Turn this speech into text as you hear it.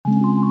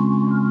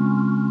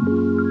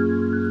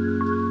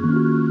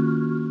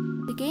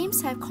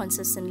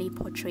consistently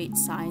portrayed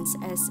science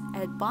as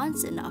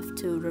advanced enough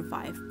to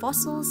revive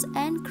fossils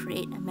and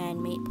create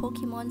man-made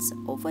Pokemons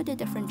over the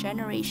different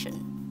generations.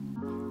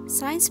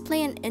 Science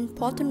plays an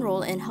important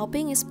role in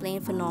helping explain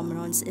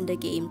phenomena in the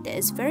game that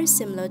is very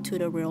similar to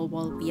the real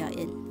world we are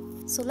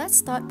in. So let's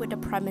start with the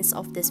premise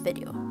of this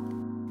video.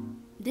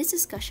 This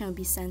discussion will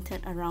be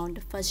centered around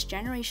the first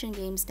generation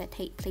games that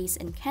take place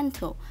in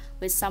KANTO,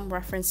 with some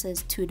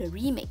references to the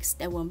remakes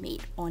that were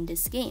made on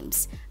these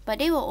games, but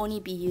they will only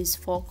be used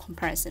for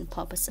comparison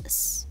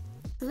purposes.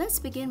 So let's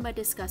begin by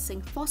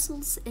discussing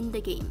fossils in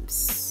the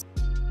games.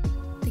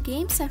 The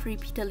games have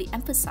repeatedly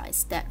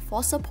emphasized that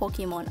fossil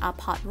Pokemon are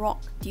part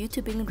rock due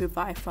to being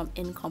revived from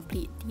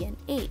incomplete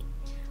DNA.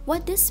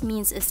 What this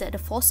means is that the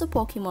fossil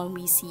Pokemon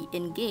we see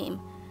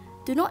in-game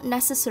do not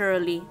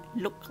necessarily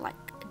look like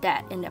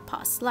that in their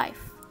past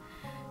life.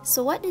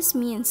 So what this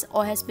means,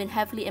 or has been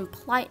heavily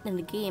implied in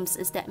the games,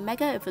 is that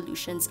Mega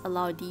Evolutions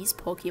allow these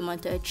Pokemon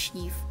to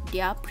achieve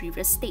their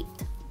previous state.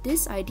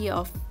 This idea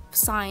of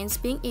science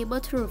being able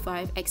to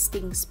revive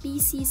extinct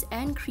species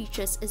and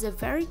creatures is a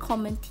very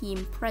common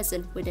theme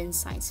present within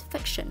science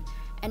fiction,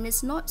 and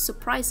it's not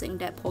surprising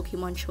that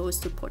Pokemon chose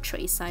to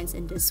portray science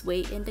in this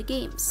way in the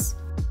games.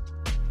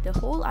 The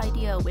whole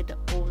idea with the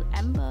old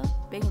Ember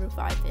being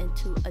revived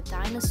into a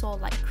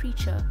dinosaur-like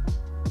creature,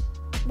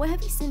 where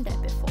have you seen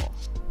that before?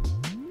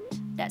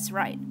 That's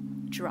right,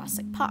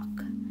 Jurassic Park,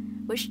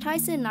 which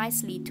ties in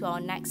nicely to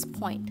our next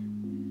point,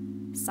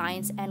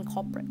 science and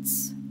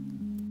corporates.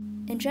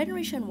 In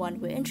Generation 1,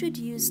 we're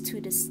introduced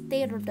to the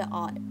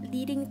state-of-the-art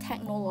leading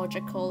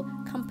technological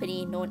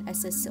company known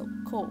as the Silk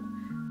Co.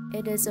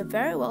 It is a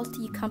very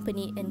wealthy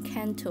company in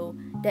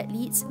KANTO that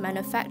leads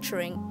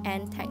manufacturing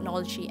and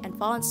technology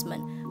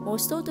advancement,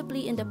 most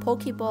notably in the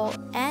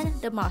Pokeball and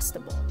the Master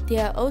Ball. They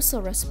are also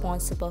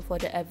responsible for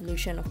the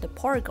evolution of the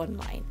Porygon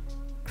line,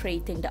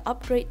 creating the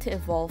upgrade to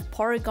evolve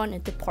Porygon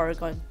into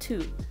Porygon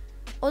 2,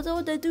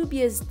 although the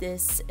dubious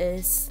this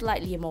is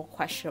slightly more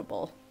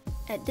questionable.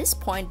 At this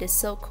point, the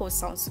Silk Co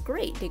sounds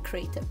great. They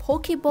created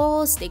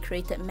Pokeballs, they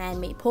created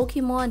man-made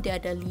Pokemon, they are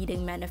the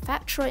leading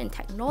manufacturer in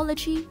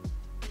technology.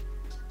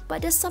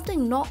 But there's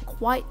something not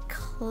quite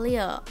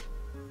clear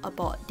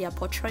about their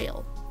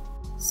portrayal.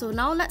 So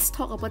now let's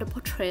talk about the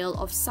portrayal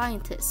of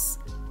scientists.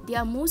 They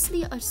are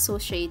mostly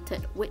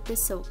associated with the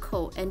Silk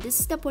Co, and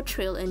this is the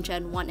portrayal in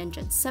Gen 1 and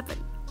Gen 7.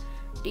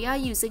 They are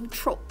using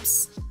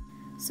tropes.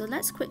 So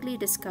let's quickly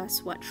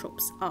discuss what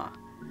tropes are.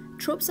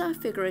 Tropes are a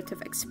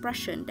figurative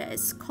expression that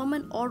is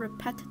common or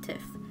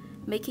repetitive,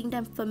 making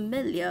them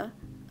familiar,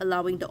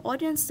 allowing the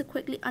audience to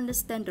quickly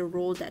understand the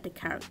role that the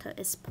character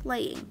is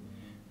playing.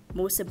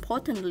 Most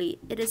importantly,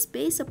 it is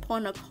based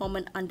upon a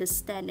common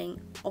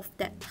understanding of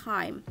that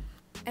time.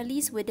 At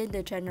least within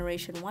the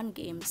Generation 1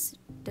 games,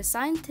 the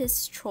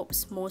scientists'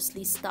 tropes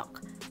mostly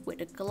stuck with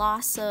the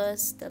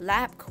glasses, the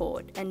lab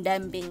coat, and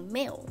them being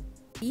male.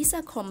 These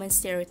are common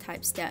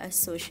stereotypes that are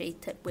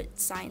associated with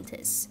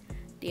scientists.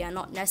 They are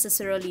not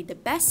necessarily the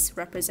best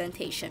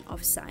representation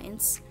of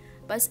science,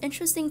 but it's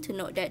interesting to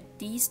note that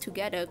these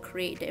together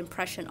create the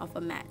impression of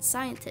a mad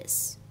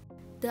scientist.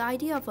 The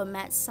idea of a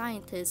mad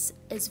scientist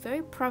is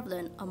very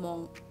prevalent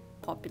among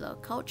popular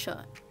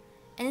culture,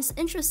 and it's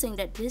interesting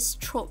that this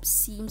trope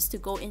seems to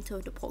go into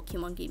the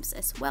Pokemon games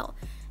as well,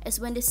 as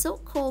when the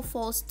Silk Co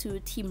falls to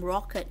Team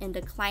Rocket in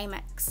the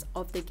climax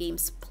of the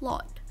game's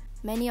plot,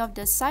 many of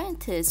the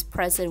scientists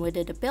present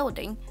within the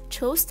building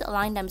chose to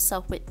align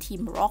themselves with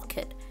Team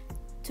Rocket.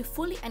 To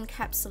fully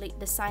encapsulate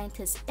the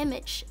scientist's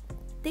image,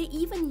 they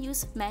even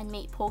use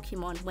man-made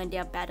Pokemon when they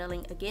are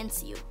battling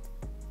against you.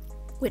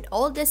 With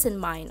all this in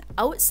mind,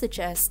 I would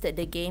suggest that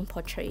the game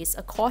portrays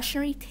a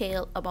cautionary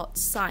tale about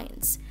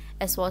science.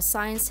 As while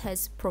science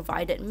has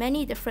provided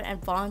many different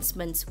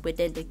advancements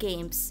within the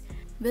games,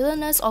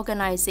 villainous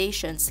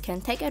organizations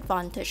can take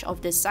advantage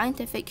of this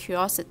scientific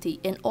curiosity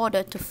in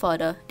order to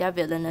further their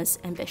villainous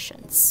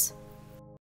ambitions.